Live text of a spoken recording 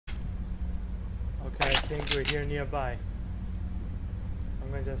think we're here nearby.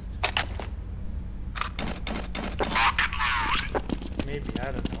 I'm gonna just... Maybe,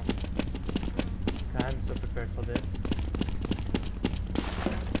 I don't know. I'm so prepared for this.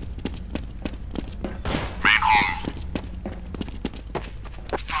 Main home.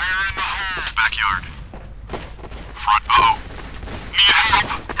 Fire in the hole. Backyard. Front bow. Need help.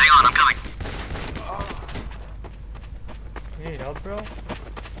 Hang on, I'm coming. You need help, bro?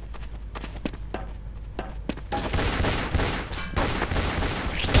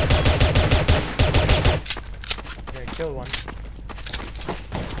 Okay, kill one.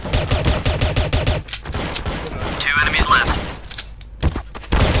 2 enemies left.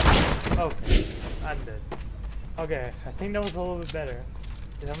 Okay, I'm dead. Okay, I think that was a little bit better.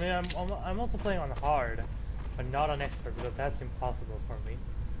 I mean, I'm also playing on hard, but not on expert because that's impossible for me.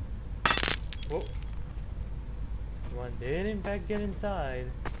 Whoa. Someone did in fact get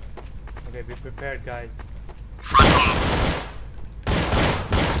inside. Okay, be prepared, guys. Front home.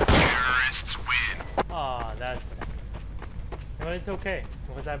 Terrorists win. Ah, that's... But it's okay,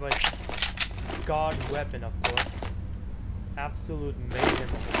 because I have a god weapon, of course. Absolute mayhem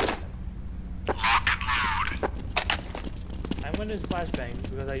of a weapon. Lock and load. I'm gonna use flashbang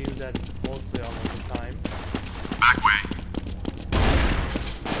because I use that mostly all of the time. Back way.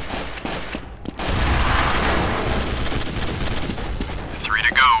 3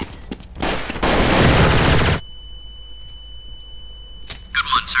 to go. Good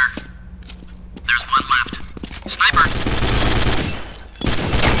one, sir. There's one left. Sniper.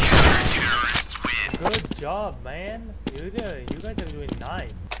 Terrorists win. Good job, man. You guys are doing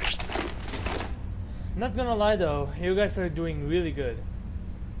nice. Not gonna lie though, you guys are doing really good.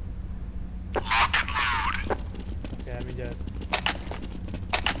 Lock and load. Okay, let me just...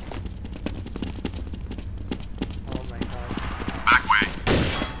 Oh my god. Back way.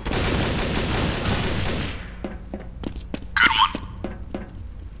 Good one.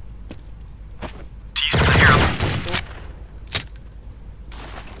 T's clear.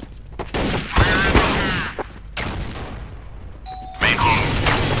 Fire in the hole. Main home.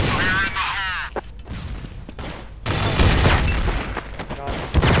 Fire in the hole. God,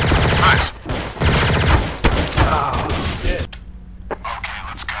 Nice. shit. Okay,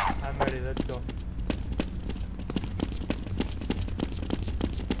 let's go. I'm ready, let's go.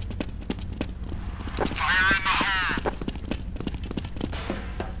 Fire in the hole.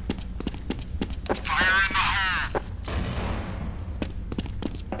 Fire in the hole.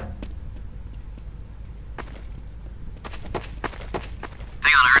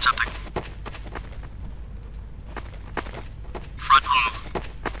 Hang on, I heard something. Front hole.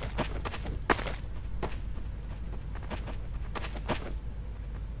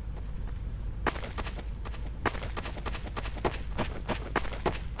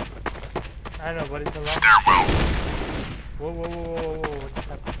 I don't know, but it's a long... Stairwell. Whoa, whoa, whoa, whoa, whoa, what's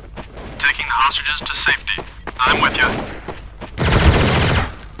happening? Taking the hostages to safety. I'm with you.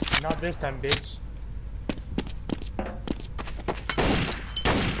 Not this time, bitch.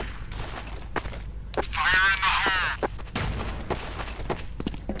 Fire in the hole.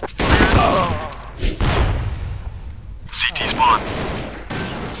 CT spawn.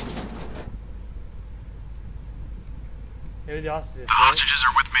 Here the hostages, The right? hostages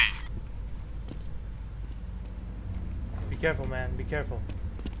are with me. Be careful, man, be careful.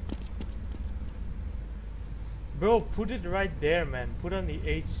 Bro, put it right there, man. Put on the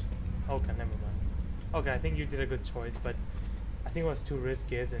H. Okay, never mind. Okay, I think you did a good choice, but I think it was too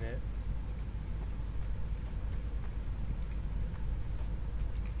risky, isn't it?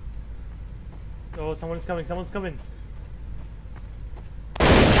 Oh, someone's coming, someone's coming.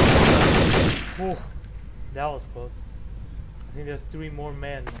 Oh, that was close. I think there's 3 more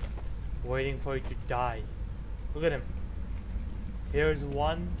men waiting for you to die. Look at him. Here's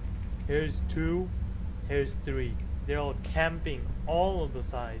 1, here's 2, here's 3. They're all camping all of the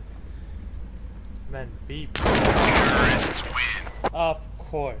sides. Man, beep. Terrorists win. Of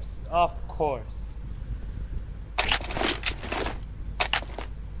course, of course.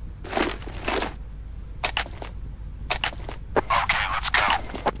 Okay, let's go.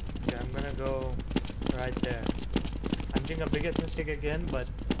 Okay, I'm gonna go right there. I'm doing a biggest mistake again, but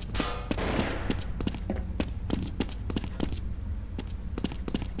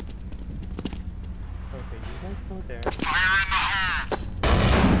okay, you guys go there. Fire in the hole.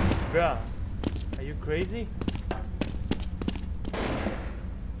 Bruh, are you crazy?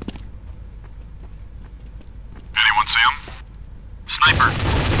 Anyone see him? Sniper.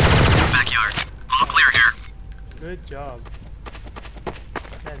 Backyard. All clear here. Good job.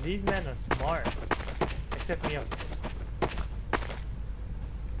 Man, these men are smart. Except me, of course.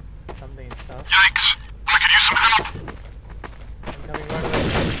 Something is tough. Yikes. some help! I'm coming right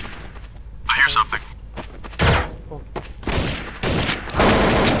away. I hear something. Oh.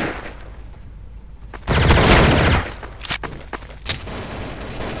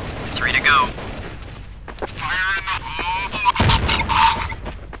 Three to go. Fire in the hole!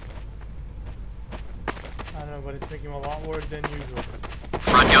 I don't know, but it's making him a lot worse than usual.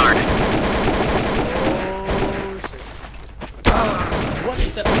 Front yard. Oh shit. What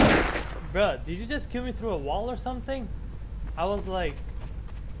the? Bruh, did you just kill me through a wall or something? I was like...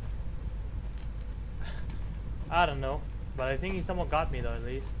 I don't know. But I think someone got me though at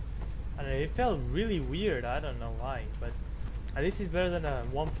least. And it felt really weird, I don't know why. But at least it's better than a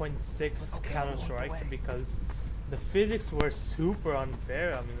 1.6 Counter-Strike because the physics were super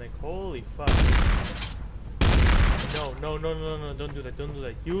unfair. I mean like, holy fuck. No, no, no, no, no, don't do that, don't do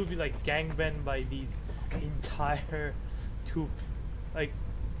that. You will be like gangbanged by these entire two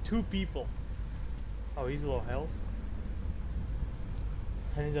people. Oh, he's low health.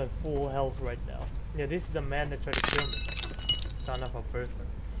 And he's at full health right now. Yeah, this is the man that tried to kill me. Son of a person.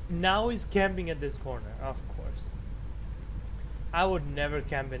 Now he's camping at this corner, of course. I would never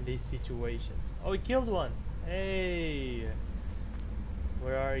camp in these situations. Oh, he killed one. Hey.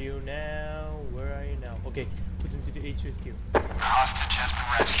 Where are you now? Where are you now? Okay, put him to the HSQ. Hostage has been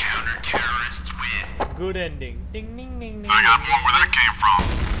rescued. Terrorists win. Good ending. Ding ding ding ding. I got more where that came from.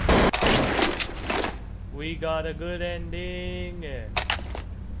 We got a good ending.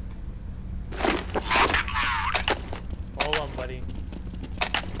 Lock and load. Hold on, buddy.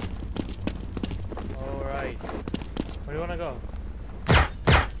 Alright. Where do you wanna go?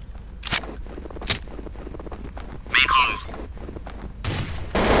 Main hall.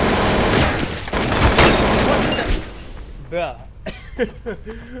 Bruh.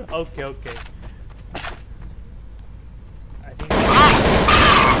 Okay, okay. I think.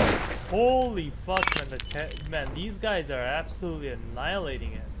 Holy fuck, man, these guys are absolutely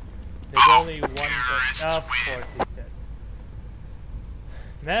annihilating it. There's only one person. Of course, he's dead.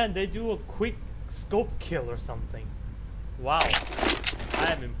 Man, they do a quick scope kill or something. Wow.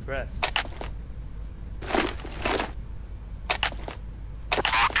 I am impressed.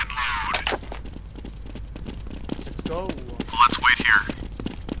 Lock and load. Let's go. Let's wait here.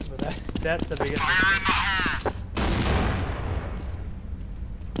 But that's the biggest Fire in the thing. hole.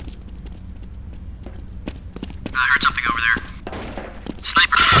 I heard something over there.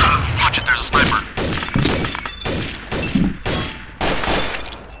 Sniper! Watch it, there's a sniper.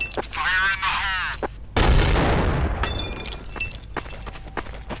 Fire in the hole!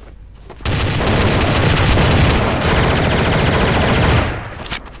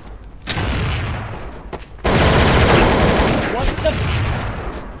 What the?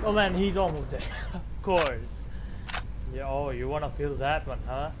 Oh man, he's almost dead. Of course. Yeah, oh, you wanna feel that one,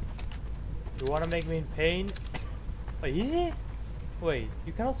 huh? You wanna make me in pain? Wait, is it? Wait,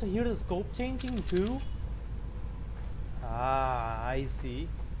 you can also hear the scope changing too? Ah, I see.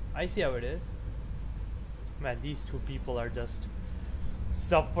 I see how it is. Man, these two people are just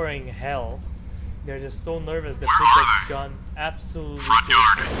suffering hell. They're just so nervous they put the gun absolutely Front to-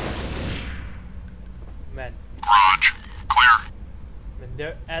 yard. Man, Garage. Clear. when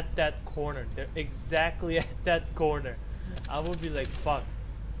they're at that corner, they're exactly at that corner. I would be like, fuck.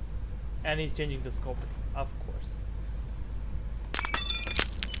 And he's changing the scope, of course.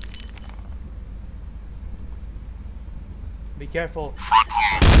 Be careful. Front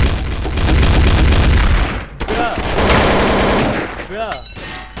hall. Bruh. Bruh.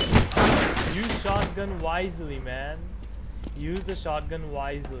 Use shotgun wisely, man. Use the shotgun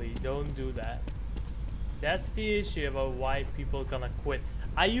wisely. Don't do that. That's the issue about why people gonna quit.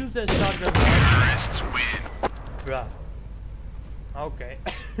 I use that shotgun wisely. Terrorists win. Bruh. Okay.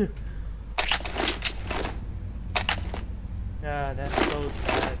 Ah, that's so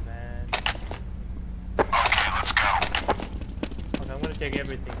sad, man. Okay, let's go. Okay, I'm gonna take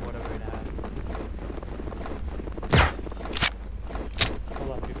everything, whatever it has.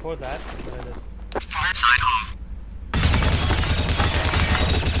 Hold on, before that, look at this. Fire side hall.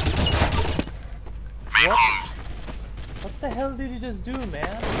 Main What? hall. What the hell did you just do,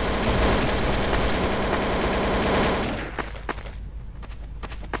 man?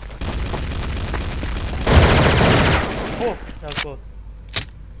 Oh, that was close.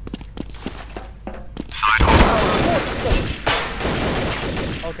 Side hall.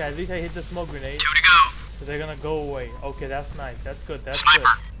 Okay, at least I hit the smoke grenade, 2 to go. so they're gonna go away. Okay, that's nice. That's good. That's Sniper.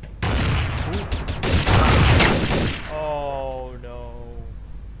 good. Ooh. Oh no.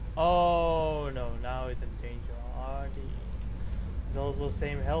 Oh no. Now it's in danger. Already. He's also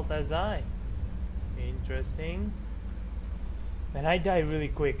same health as I. Interesting. And I die really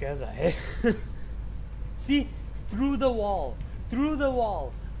quick as I hit. See? Through the wall. Through the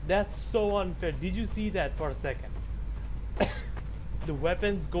wall. That's so unfair. Did you see that for a second? The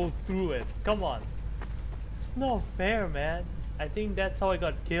weapons go through it. Come on. It's not fair, man. I think that's how I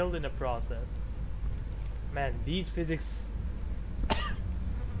got killed in the process. Man, these physics.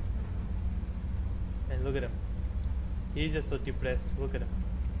 And look at him. He's just so depressed. Look at him.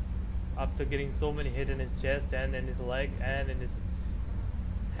 After getting so many hits in his chest and in his leg and in his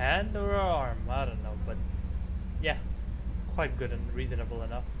hand or arm. I don't know, but yeah. Quite good and reasonable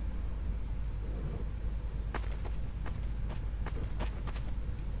enough.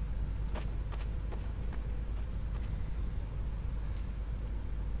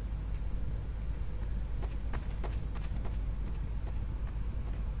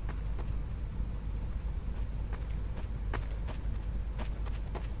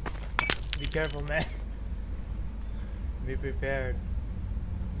 Be careful, man. Be prepared.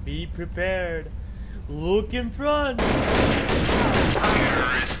 Be prepared. Look in front.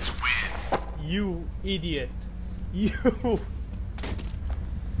 Terrorists win. You idiot. You.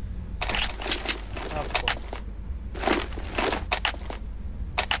 Of course.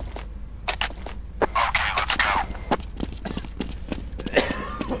 Okay, let's go.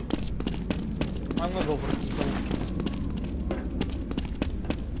 I'm gonna go for the people.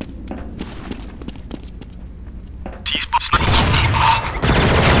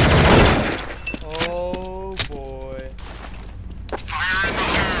 Oh boy. Fire in the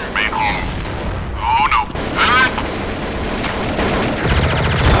hole. Main hall. Oh no.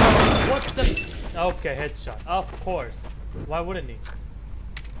 What the? Okay, headshot. Of course. Why wouldn't he?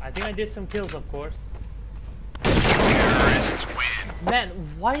 I think I did some kills, of course. Terrorists win. Man,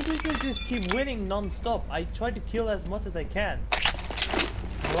 why does it just keep winning non-stop? I try to kill as much as I can.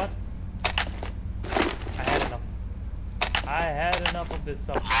 What? I had enough. I had enough of this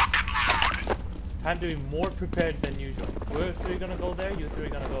stuff. Lock and load. Time to be more prepared than usual. We're three gonna go there, you three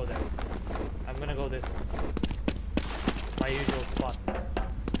gonna go there. I'm gonna go this way. My usual spot.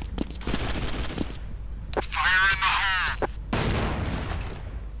 Fire in the hole.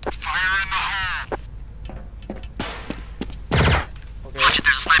 Fire in the hole. Okay, Watch it,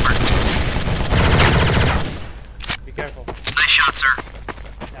 there's a sniper. be careful. Nice shot, sir.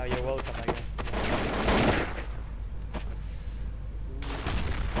 Now you're welcome, I guess.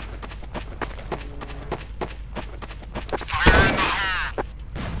 Fire in the hole.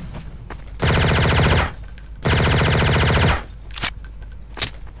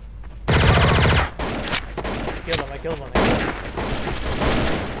 Kill him, I killed him.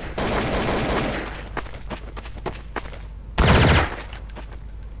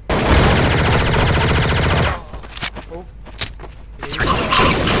 Oh.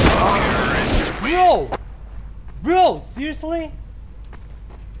 Terrorists win. Bro! Seriously?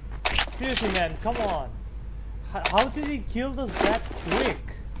 Seriously, man, come on. How did he kill us that quick?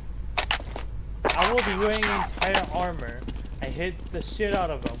 I was wearing entire armor. I hit the shit out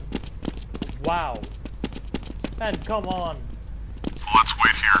of him. Wow. Man, come on. Let's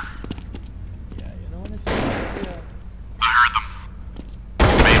wait here. Yeah, you know what it's yeah. I heard them.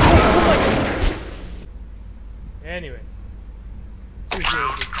 Main hole. Anyways.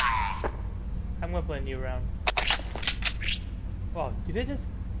 Seriously, I'm gonna play a new round. Wow, did I just...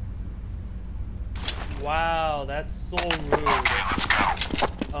 Wow, that's so rude. Okay, let's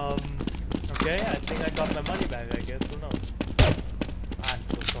go. Okay, I think I got my money back, I guess. Who knows? I'm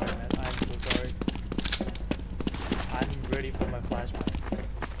so sorry, man. I'm so sorry. I'm ready for my flashback.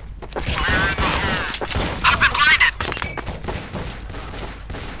 Fire in the hole. I've been blinded.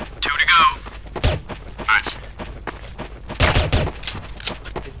 2 to go. Nice.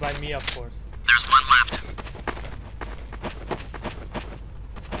 It's by me, of course. There's one left.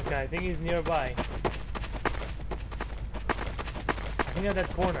 Okay, I think he's nearby. I think at that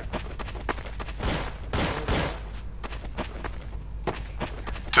corner.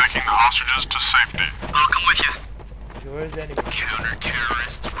 Taking the hostages to safety. I'll come with you. Where is the enemy?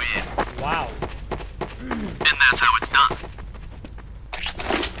 Counter-terrorists win. Wow. And that's how it's done. Okay,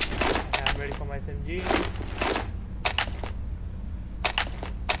 I'm ready for my SMG.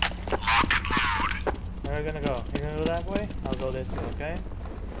 Lock and load. Where are we gonna go? You're gonna go that way? I'll go this way, okay?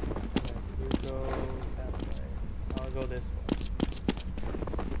 You go that way. I'll go this way.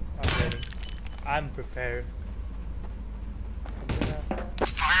 I'm ready. I'm prepared.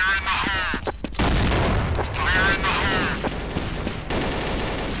 Fire in the hole. Fire in the hole.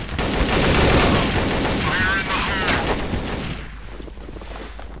 Fire in the hole.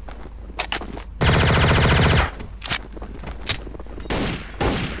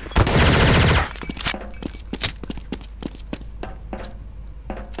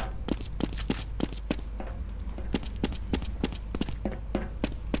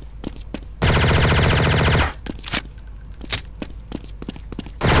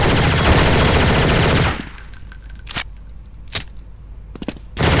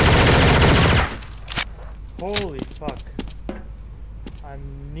 Holy fuck.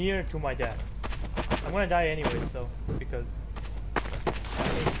 I'm near to my death. I'm gonna die anyways though, because I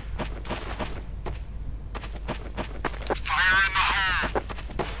think Fire in the hole!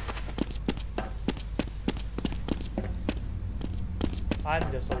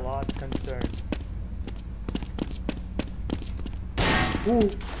 I'm just a lot concerned. Ooh.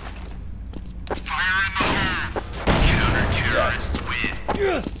 Fire in the hole! Counter-terrorists win!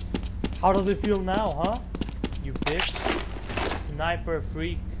 Yes! How does it feel now, huh? You bitch. Sniper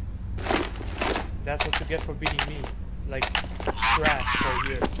freak. That's what you get for beating me. Like trash for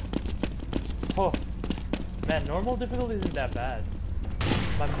years. Oh. Man, normal difficulty isn't that bad.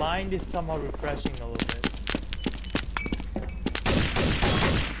 My mind is somehow refreshing a little bit.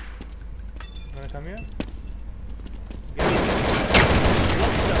 You wanna come here?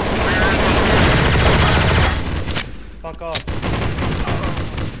 Fuck off.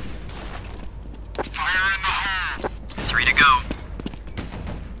 Fire in the hole! 3 to go.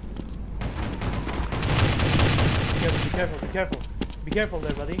 Be careful, be careful. Be careful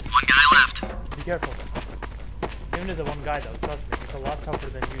there, buddy. 1 guy left. Be careful. Even as a one guy though, trust me, it's a lot tougher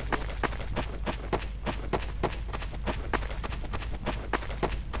than usual.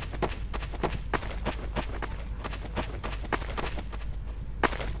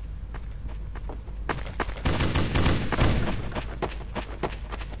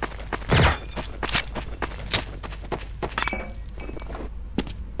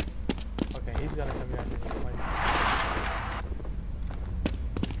 Okay, he's gonna come here.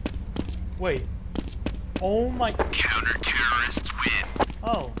 Wait. Oh my. Counter-terrorists win.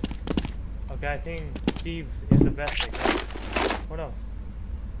 Oh. Okay, I think Steve is the best, I guess. What else?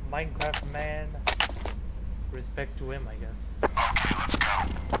 Minecraft man. Respect to him, I guess. Okay, let's go.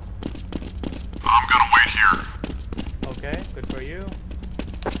 I'm gonna wait here. Okay, good for you.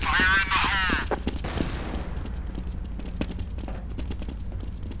 Fire in the hole!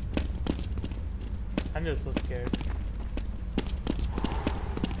 I'm just so scared.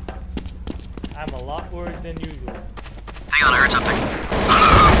 I'm a lot worried than usual. Hang on, I heard something.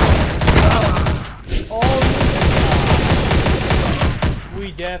 Oh,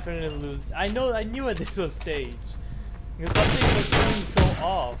 we definitely lose. I knew it. This was staged. Because something was going so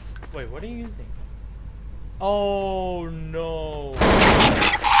off. Wait, what are you using? Oh no!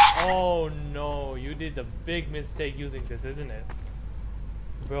 Oh no! You did a big mistake using this, isn't it?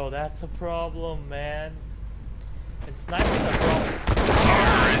 Bro, that's a problem, man. And snipers are problem.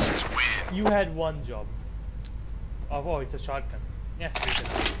 Terrorists win. You had one job. Oh, it's a shotgun. Yeah, you can.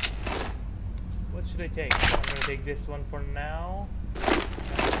 What should I take? I'm gonna take this one for now.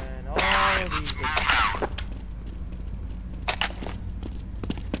 And all these. Let's move out.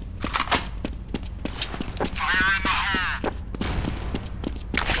 Fire in the hole!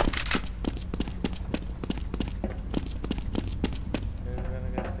 We're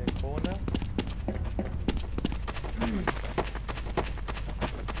gonna get the corner.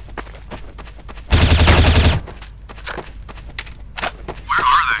 Where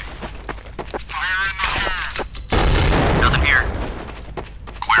are they? Fire in the hole! Nothing here.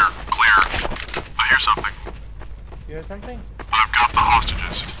 Clear, clear. I hear something. You hear something? I've got the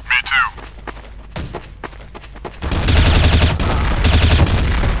hostages. Me too.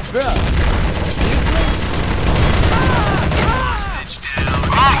 Bruh! Hostage down.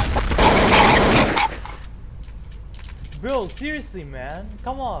 Bro, seriously, man.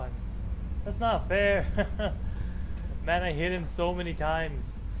 Come on. That's not fair. Man, I hit him so many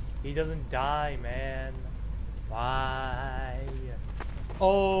times. He doesn't die, man. Why?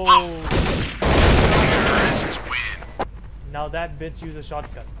 Oh! Terrorists win. Now that bitch used a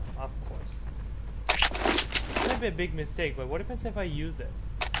shotgun. Of course. It might be a big mistake, but what if it's if I use it?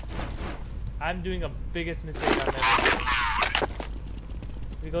 I'm doing a biggest mistake I've ever made.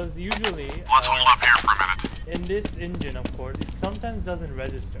 Because usually, Let's hold up here for a minute. in this engine, of course, it sometimes doesn't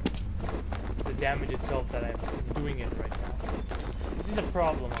register the damage itself that I'm doing it right now. Which is a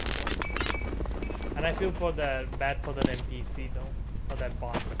problem, of course. And I feel bad for that NPC though, for that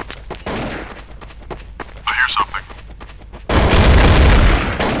bot. I hear something.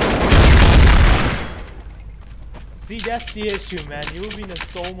 See, that's the issue, man. You will be in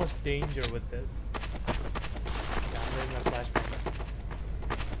so much danger with this. Yeah, I'm ready my flashbang.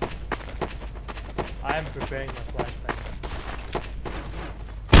 I am preparing my flashbang.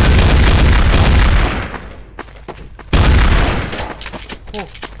 Oh,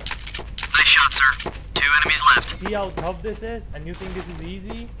 Nice shot, sir. 2 enemies left. see how tough this is? And you think this is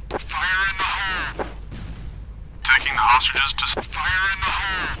easy? Fire in the hole. Taking the hostages to fire in the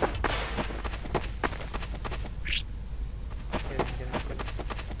hole. Get it.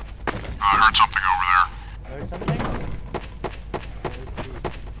 I heard something over there.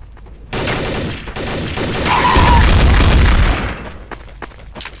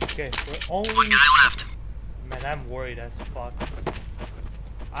 Okay, we're only... One guy left. Man, I'm worried as fuck.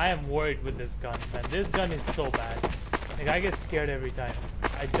 I am worried with this gun, man. This gun is so bad. Like, I get scared every time.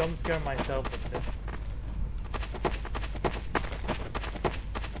 I jump scare myself with this.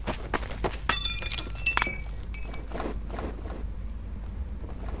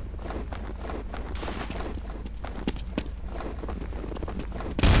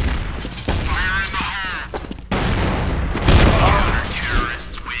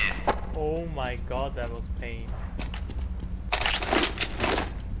 Oh my god, that was pain.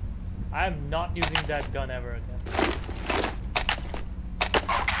 I am not using that gun ever again.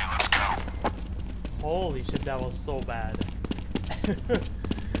 Okay, let's go. Holy shit, that was so bad.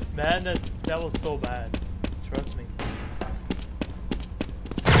 Man, that was so bad. Trust me.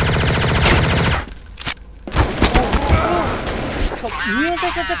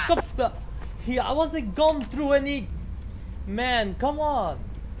 I wasn't gone through any... Man, come on.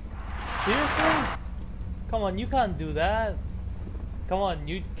 Seriously? Come on, you can't do that. Come on,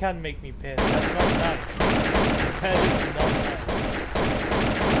 you can't make me pissed. That's not nice. That is not nice.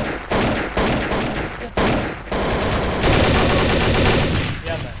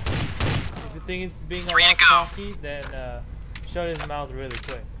 Yeah, man. If you think it's being a lot cocky, then shut his mouth really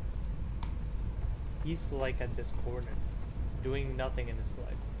quick. He's like at this corner, doing nothing in his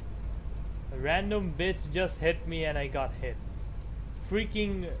life. A random bitch just hit me and I got hit.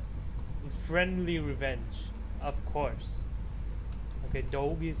 Freaking friendly revenge, of course. Okay,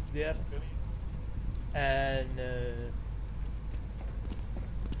 dog is there, and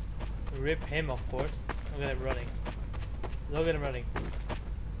rip him, of course. Look at him running. Look at him running.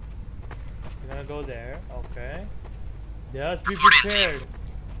 We're gonna go there. Okay. Just be prepared.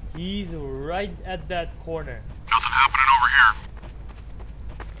 He's right at that corner. Nothing happening over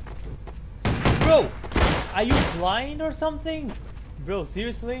here. Bro, are you blind or something? Bro,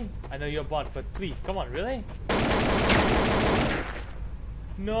 seriously? I know you're a bot, but please, come on, really?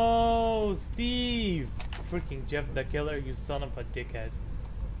 No, Steve! Freaking Jeff the Killer, you son of a dickhead.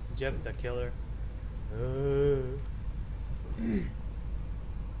 Jeff the Killer.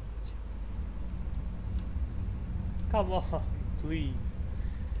 Come on, please.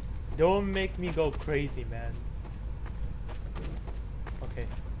 Don't make me go crazy, man. Okay.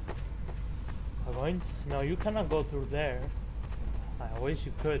 I'm going to... No, you cannot go through there. I wish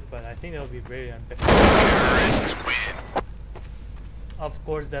you could, but I think that would be very unfair. Terrorists win. Of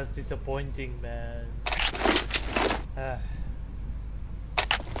course, that's disappointing, man. At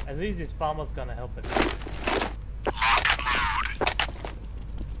least this farmer's gonna help it. Lock and load.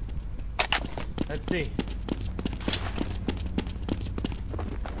 Let's see.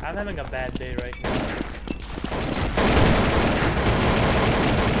 I'm having a bad day right now.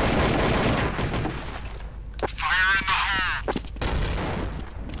 Fire in the hole.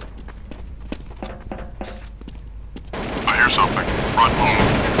 I hear something. Run home.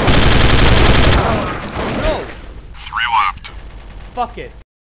 Bro! 3 left. Fuck it.